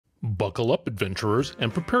Buckle up, adventurers,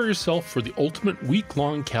 and prepare yourself for the ultimate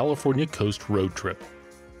week-long California coast road trip.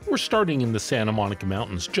 We're starting in the Santa Monica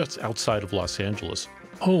Mountains just outside of Los Angeles,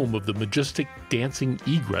 home of the majestic dancing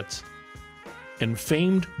egrets and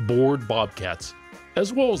famed bored bobcats,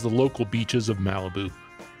 as well as the local beaches of Malibu.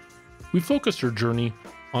 We focused our journey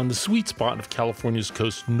on the sweet spot of California's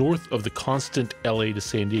coast north of the constant LA to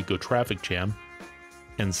San Diego traffic jam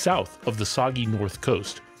and south of the soggy North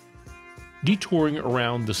Coast, detouring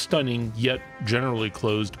around the stunning yet generally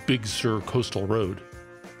closed Big Sur coastal road.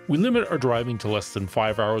 We limit our driving to less than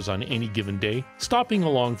 5 hours on any given day, stopping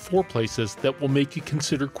along 4 places that will make you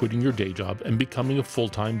consider quitting your day job and becoming a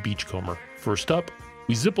full-time beachcomber. First up,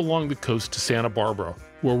 we zip along the coast to Santa Barbara,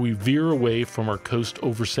 where we veer away from our coast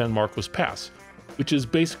over San Marcos Pass, which is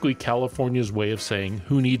basically California's way of saying,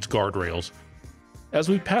 who needs guardrails? As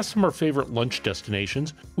we pass some of our favorite lunch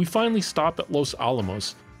destinations, we finally stop at Los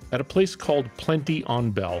Alamos, at a place called Plenty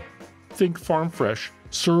on Bell. Think farm fresh,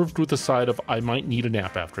 served with a side of I might need a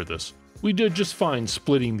nap after this. We did just fine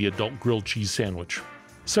splitting the adult grilled cheese sandwich.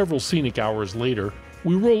 Several scenic hours later,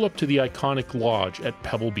 we roll up to the iconic lodge at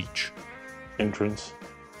Pebble Beach. Entrance.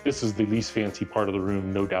 This is the least fancy part of the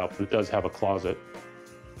room, no doubt, but it does have a closet.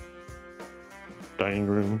 Dining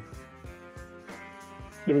room.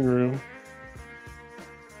 Living room.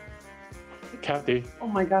 Cafe. Oh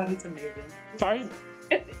my god, it's amazing. Sorry?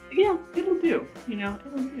 Yeah, it'll do. You know,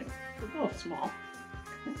 it'll do. We're both small.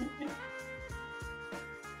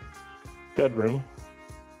 Bedroom.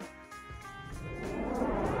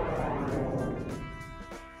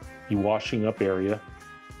 The washing up area.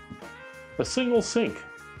 A single sink.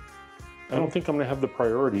 I don't think I'm going to have the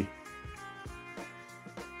priority.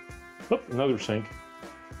 Oh, another sink.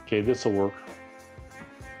 Okay, this will work.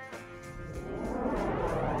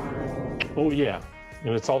 Oh yeah,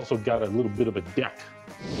 and it's also got a little bit of a deck.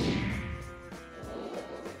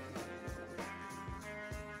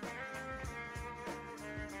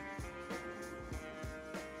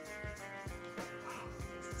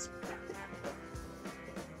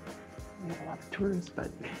 We have a lot of tourists,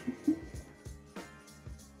 but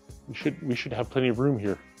we should have plenty of room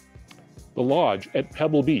here. The lodge at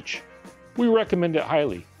Pebble Beach. We recommend it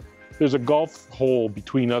highly. There's a golf hole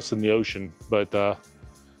between us and the ocean, but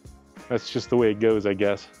that's just the way it goes, I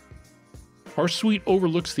guess. Our suite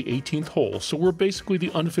overlooks the 18th hole, so we're basically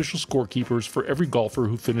the unofficial scorekeepers for every golfer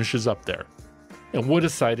who finishes up there. And what a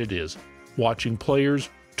sight it is, watching players,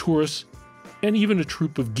 tourists, and even a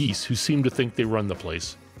troop of geese who seem to think they run the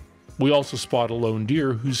place. We also spot a lone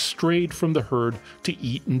deer who's strayed from the herd to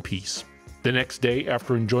eat in peace. The next day,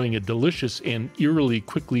 after enjoying a delicious and eerily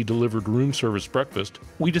quickly delivered room service breakfast,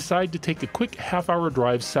 we decide to take a quick half-hour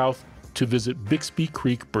drive south to visit Bixby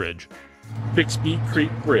Creek Bridge. Bixby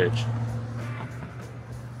Creek Bridge.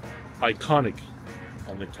 Iconic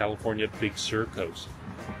on the California Big Sur coast.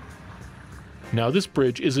 Now this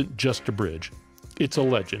bridge isn't just a bridge. It's a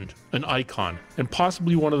legend, an icon, and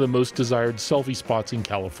possibly one of the most desired selfie spots in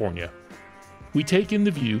California. We take in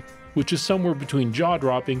the view, which is somewhere between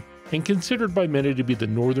jaw-dropping and considered by many to be the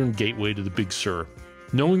northern gateway to the Big Sur.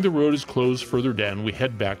 Knowing the road is closed further down, we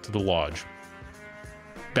head back to the lodge.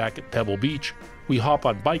 Back at Pebble Beach, we hop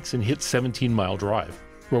on bikes and hit 17 Mile Drive,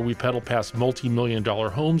 where we pedal past multi-million-dollar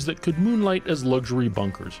homes that could moonlight as luxury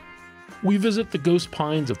bunkers. We visit the ghost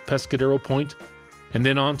pines of Pescadero Point, and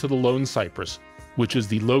then on to the Lone Cypress, which is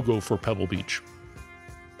the logo for Pebble Beach.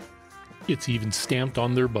 It's even stamped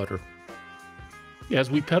on their butter. As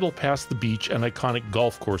we pedal past the beach and iconic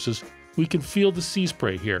golf courses, we can feel the sea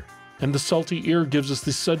spray here, and the salty air gives us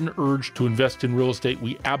the sudden urge to invest in real estate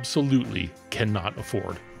we absolutely cannot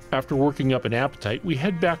afford. After working up an appetite, we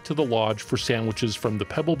head back to the lodge for sandwiches from the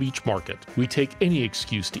Pebble Beach Market. We take any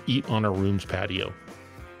excuse to eat on our room's patio.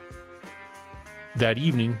 That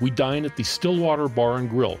evening, we dine at the Stillwater Bar and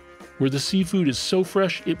Grill, where the seafood is so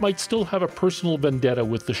fresh it might still have a personal vendetta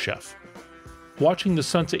with the chef. Watching the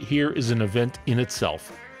sunset here is an event in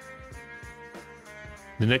itself.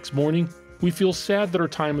 The next morning, we feel sad that our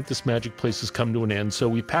time at this magic place has come to an end, so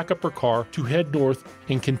we pack up our car to head north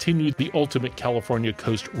and continue the ultimate California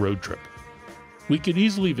coast road trip. We could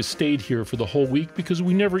easily have stayed here for the whole week because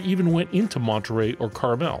we never even went into Monterey or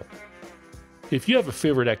Carmel. If you have a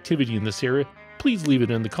favorite activity in this area, please leave it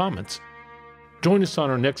in the comments. Join us on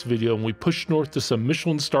our next video when we push north to some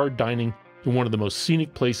Michelin-starred dining in one of the most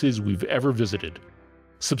scenic places we've ever visited.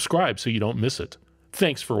 Subscribe so you don't miss it.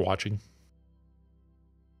 Thanks for watching.